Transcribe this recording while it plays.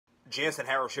Jansen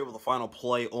Harris here with the final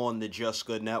play on the Just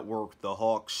Good Network. The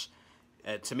Hawks,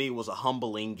 to me, was a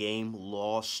humbling game.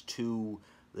 Lost to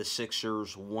the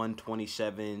Sixers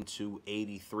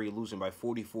 127-83, losing by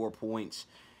 44 points.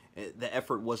 The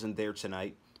effort wasn't there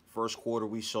tonight. First quarter,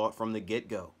 we saw it from the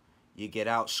get-go. You get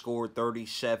outscored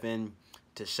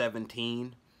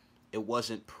 37-17. It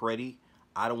wasn't pretty.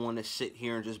 I don't want to sit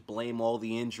here and just blame all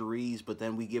the injuries, but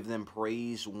then we give them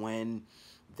praise when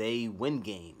they win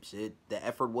games. The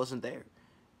effort wasn't there.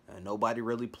 Nobody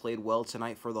really played well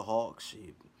tonight for the Hawks.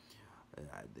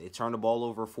 They turned the ball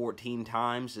over 14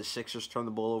 times. The Sixers turned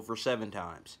the ball over 7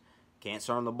 times. Can't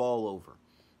turn the ball over.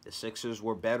 The Sixers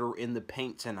were better in the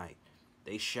paint tonight.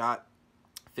 They shot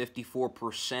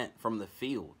 54% from the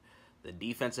field. The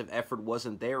defensive effort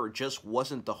wasn't there. It just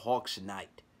wasn't the Hawks'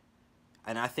 night.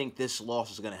 And I think this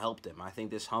loss is going to help them. I think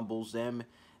this humbles them.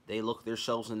 They look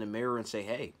themselves in the mirror and say,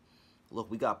 hey,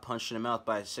 look, we got punched in the mouth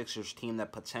by a Sixers team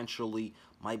that potentially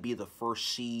might be the first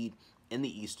seed in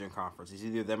the Eastern Conference. It's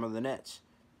either them or the Nets.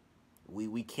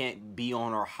 We can't be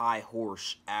on our high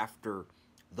horse after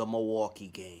the Milwaukee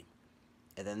game.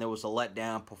 And then there was a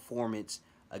letdown performance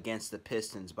against the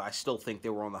Pistons, but I still think they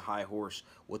were on the high horse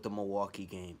with the Milwaukee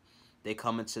game. They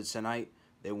come into tonight,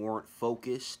 they weren't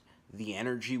focused, the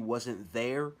energy wasn't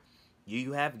there.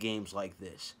 You have games like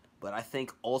this. But I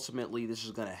think ultimately this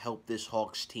is going to help this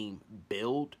Hawks team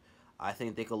build. I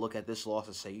think they could look at this loss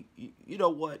and say, you know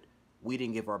what? We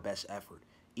didn't give our best effort.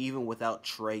 Even without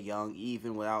Trae Young,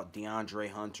 even without DeAndre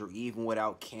Hunter, even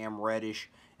without Cam Reddish,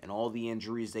 and all the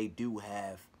injuries they do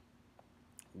have,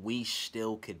 we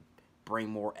still could bring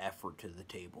more effort to the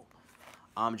table.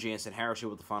 I'm Jansen Harris here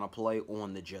with the final play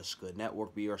on the Just Good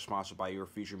Network. We are sponsored by Your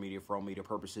Future Media for all media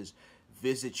purposes.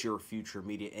 Visit Your Future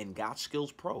Media and Got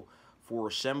Skills Pro for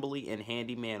assembly and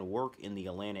handyman work in the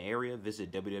Atlanta area.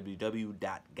 Visit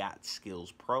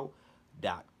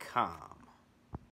www.gotskillspro.com.